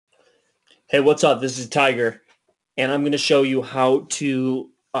Hey, what's up? This is Tiger, and I'm going to show you how to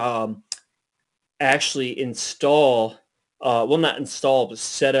actually install, well, not install, but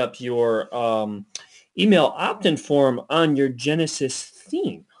set up your email opt-in form on your Genesis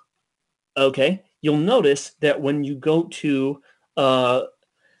theme. Okay, you'll notice that when you go to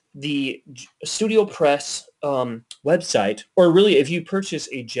the Studio Press website, or really if you purchase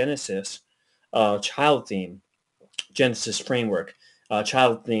a Genesis child theme, Genesis framework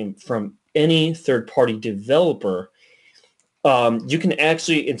child theme from any third-party developer, you can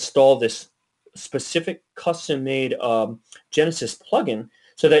actually install this specific custom-made Genesis plugin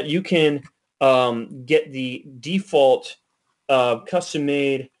so that you can get the default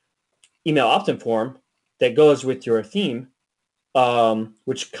custom-made email opt-in form that goes with your theme,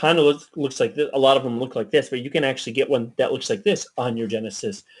 which kind of looks like this. A lot of them look like this, but you can actually get one that looks like this on your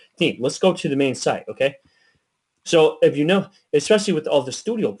Genesis theme. Let's go to the main site, okay? So if you know, especially with all the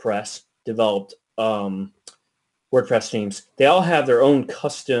Studio Press developed WordPress themes, they all have their own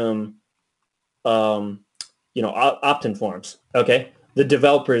custom, opt-in forms. Okay, the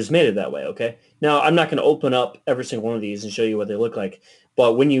developers made it that way. Okay, now I'm not going to open up every single one of these and show you what they look like,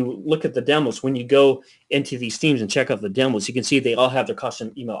 but when you look at the demos, when you go into these themes and check out the demos, you can see they all have their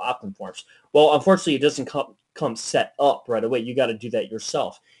custom email opt-in forms. Well, unfortunately, it doesn't come set up right away. You got to do that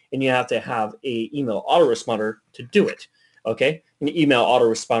yourself, and you have to have a email autoresponder to do it. Okay, an email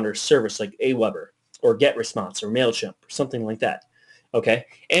autoresponder service like Aweber or GetResponse or MailChimp or something like that. Okay,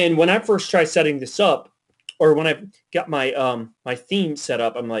 and when I first tried setting this up, or when I got my my theme set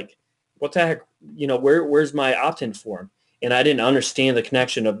up, I'm like, what the heck? Where's my opt-in form? And I didn't understand the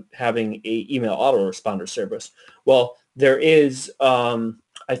connection of having a email autoresponder service. Well, there is, I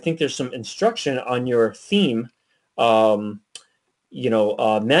think there's some instruction on your theme, manual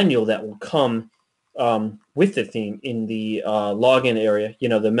that will come with the theme in the login area,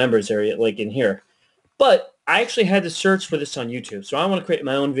 the members area, like in here. But I actually had to search for this on YouTube, so I want to create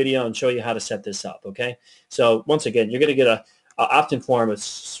my own video and show you how to set this up, okay? So once again, you're going to get a opt-in form, a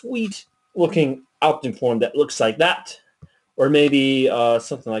sweet-looking opt-in form that looks like that, or maybe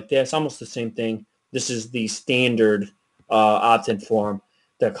something like this, almost the same thing. This is the standard opt-in form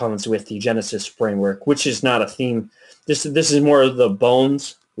that comes with the Genesis framework, which is not a theme. This is more of the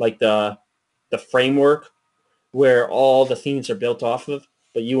bones, like the framework where all the themes are built off of,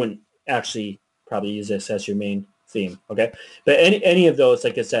 but you wouldn't actually probably use this as your main theme, okay? But any of those,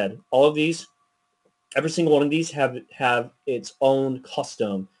 like I said, all of these, every single one of these have its own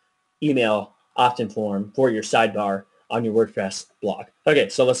custom email opt-in form for your sidebar on your WordPress blog. Okay,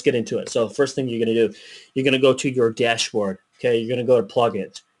 so let's get into it. So the first thing you're going to do, you're going to go to your dashboard, okay? You're going to go to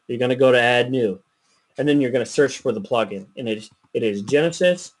plugins. You're going to go to add new, and then you're going to search for the plugin, and it is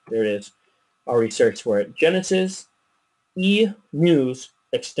Genesis. There it is. Already searched for it. Genesis eNews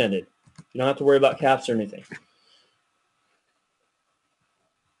extended. You don't have to worry about caps or anything.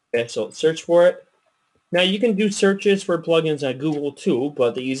 Okay, so search for it. Now you can do searches for plugins on Google too,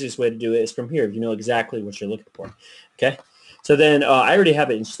 but the easiest way to do it is from here if you know exactly what you're looking for. Okay, so then I already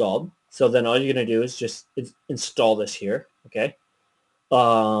have it installed. So then all you're going to do is just install this here. Okay.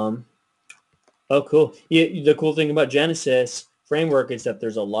 Oh, cool. The cool thing about Genesis framework is that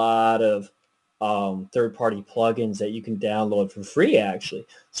there's a lot of third-party plugins that you can download for free, actually.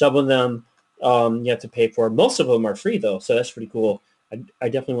 Some of them you have to pay for. Most of them are free, though, so that's pretty cool. I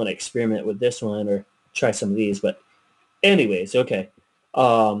definitely want to experiment with this one or try some of these. But anyways, okay.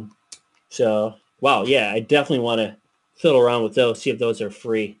 So, wow, yeah, I definitely want to fiddle around with those, see if those are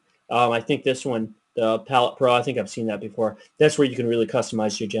free. I think this one, the Palette Pro, I think I've seen that before. That's where you can really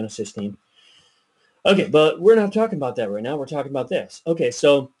customize your Genesis theme. Okay, but we're not talking about that right now. We're talking about this. Okay,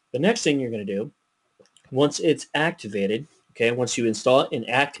 so the next thing you're going to do, once it's activated, okay, once you install it and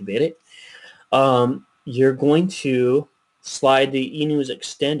activate it, you're going to slide the eNews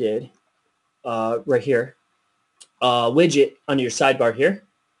extended right here widget on your sidebar here,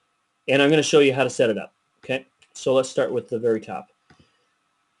 and I'm going to show you how to set it up. Okay, so let's start with the very top.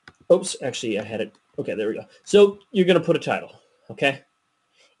 Oops, actually I had it. Okay, there we go. So you're going to put a title, okay,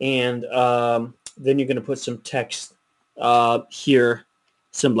 and then you're going to put some text here,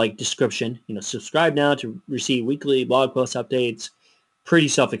 some like description, subscribe now to receive weekly blog post updates. Pretty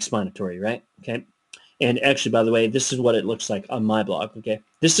self-explanatory, right? Okay. And actually, by the way, this is what it looks like on my blog. Okay.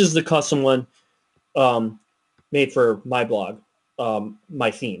 This is the custom one made for my blog,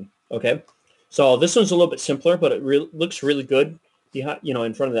 my theme. Okay. So this one's a little bit simpler, but it looks really good,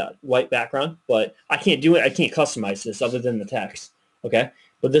 in front of that white background. But I can't do it. I can't customize this other than the text. Okay.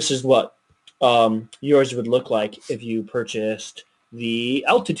 But this is what yours would look like if you purchased the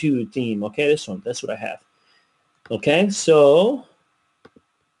altitude theme. Okay, this one, that's what I have. Okay, so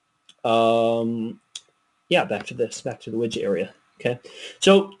Yeah, back to the widget area. Okay,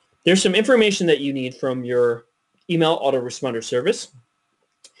 so there's some information that you need from your email autoresponder service,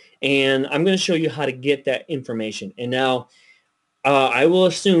 and I'm going to show you how to get that information. And now I will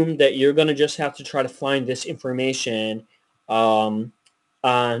assume that you're going to just have to try to find this information on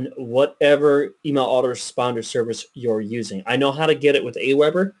whatever email autoresponder service you're using. I know how to get it with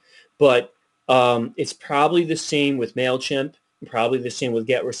Aweber, but it's probably the same with MailChimp, probably the same with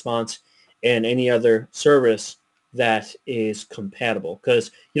GetResponse, and any other service that is compatible,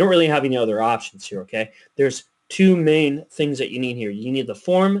 because you don't really have any other options here, okay? There's two main things that you need here. You need the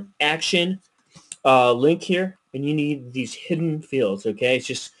form action link here, and you need these hidden fields, okay? It's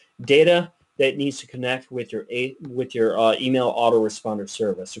just data that needs to connect with your email autoresponder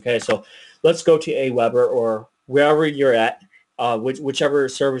service, okay? So let's go to Aweber or wherever you're at, whichever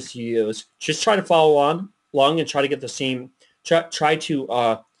service you use. Just try to follow along and try to get the same, try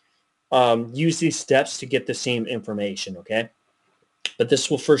to use these steps to get the same information, okay? But this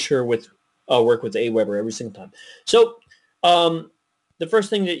will for sure work with Aweber every single time. So the first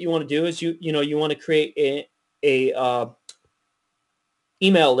thing that you want to do is you want to create a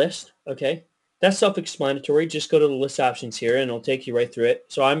email list, okay? That's self-explanatory. Just go to the list options here, and it'll take you right through it.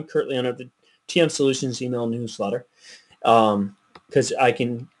 So I'm currently under the TM Solutions email newsletter because I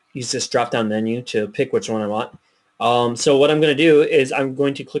can use this drop-down menu to pick which one I want. So what I'm going to do is I'm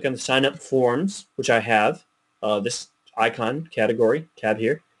going to click on the sign up forms, which I have, this icon category tab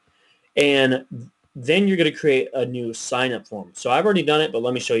here, and then you're going to create a new sign up form. So I've already done it, but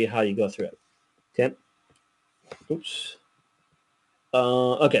let me show you how you go through it. Okay. Oops.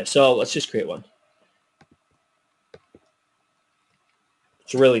 Okay, so let's just create one.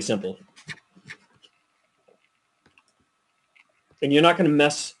 It's really simple. And you're not going to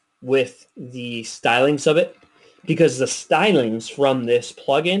mess with the stylings of it, because the stylings from this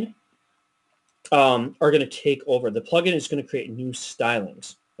plugin are going to take over. The plugin is going to create new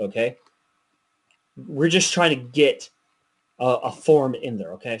stylings, okay? We're just trying to get a form in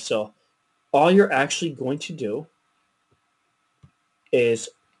there, okay? So all you're actually going to do is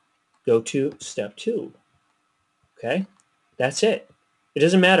go to step 2, okay? That's it. It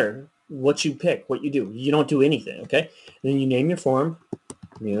doesn't matter what you pick, what you do. You don't do anything, okay? And then you name your form,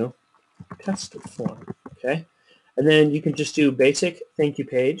 new custom form, okay? And then you can just do basic thank you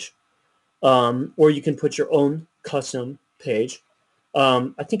page, or you can put your own custom page.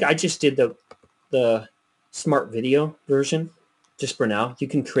 I think I just did the smart video version just for now. You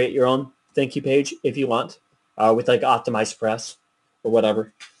can create your own thank you page if you want with like optimized press or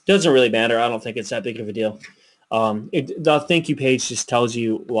whatever. Doesn't really matter. I don't think it's that big of a deal. The thank you page just tells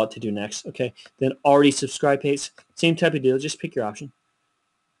you what to do next. Okay. Then already subscribed page, same type of deal. Just pick your option.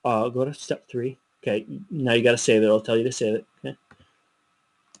 Go to step 3. Okay. Now you got to save it. It'll tell you to save it. Okay.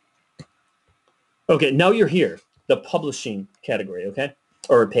 Okay. Now you're here, the publishing category. Okay.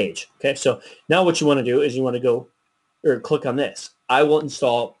 Or page. Okay. So now what you want to do is you want to go or click on this. I will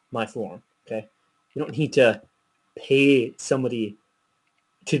install my form. Okay. You don't need to pay somebody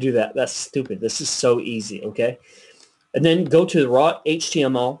to do that. That's stupid. This is so easy, okay? And then go to the raw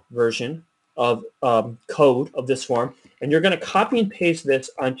HTML version of code of this form, and you're going to copy and paste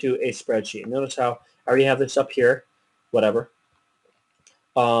this onto a spreadsheet. Notice how I already have this up here, whatever.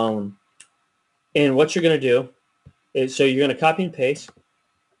 And what you're going to do is, so you're going to copy and paste,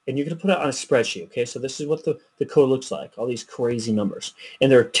 and you're going to put it on a spreadsheet, okay? So this is what the code looks like, all these crazy numbers.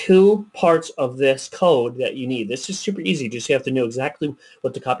 And there are 2 parts of this code that you need. This is super easy. Just you have to know exactly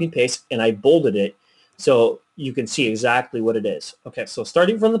what to copy and paste, and I bolded it so you can see exactly what it is. Okay, so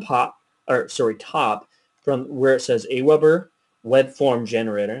starting from the top, from where it says Aweber Web Form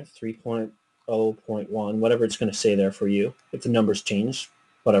Generator 3.0.1, whatever it's going to say there for you. If the numbers change,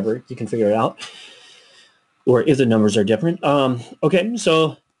 whatever, you can figure it out. Or if the numbers are different. Okay,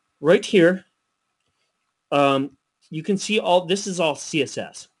 so right here, you can see this is all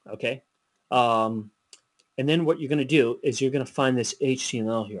CSS, okay? And then what you're going to do is you're going to find this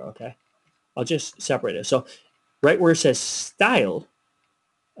HTML here, okay? I'll just separate it. So right where it says style,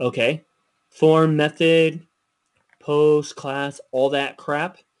 okay, form, method, post, class, all that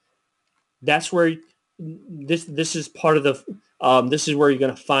crap, that's where this is part of the, this is where you're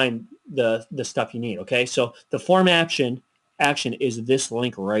going to find the stuff you need, okay? So the form action is this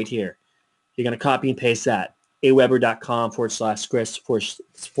link right here. You're going to copy and paste that.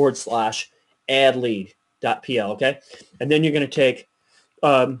 aweber.com/scripts/add-lead.pl, okay? And then you're going to take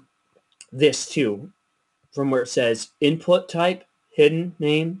this too, from where it says input type, hidden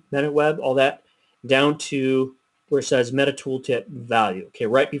name, meta web, all that, down to where it says meta tooltip value, okay?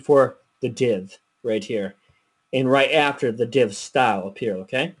 Right before the div right here, and right after the div style up here,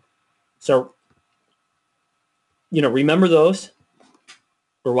 okay? So, remember those,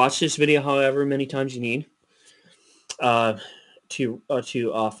 or watch this video however many times you need to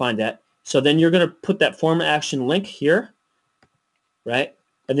find that. So then you're going to put that form action link here, right?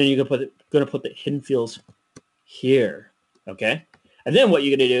 And then you're going to put the hidden fields here, okay? And then what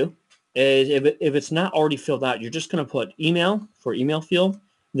you're going to do is if it's not already filled out, you're just going to put email for email field,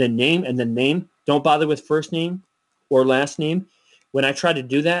 then name, and then name. Don't bother with first name or last name. When I tried to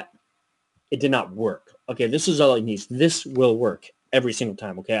do that, it did not work. Okay, this is all it needs. This will work every single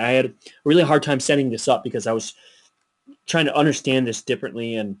time, okay? I had a really hard time setting this up because I was trying to understand this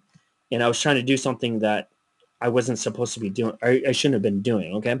differently, and I was trying to do something that I wasn't supposed to be doing. I shouldn't have been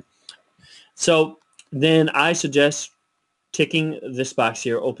doing, okay? So then I suggest ticking this box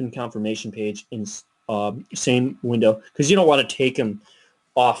here, open confirmation page in same window, because you don't want to take them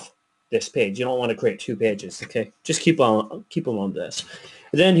off this page. You don't want to create two pages, okay? Just keep them on this.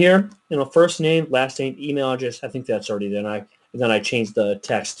 And then here, first name, last name, email address. I think that's already there. Then I changed the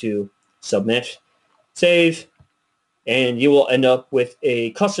text to submit, save, and you will end up with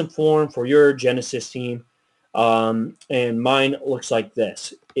a custom form for your Genesis theme. And mine looks like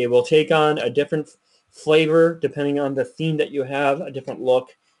this. It will take on a different flavor depending on the theme that you have, a different look,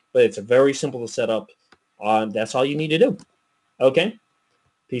 but it's very simple to set up. That's all you need to do. Okay?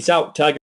 Peace out, Tiger.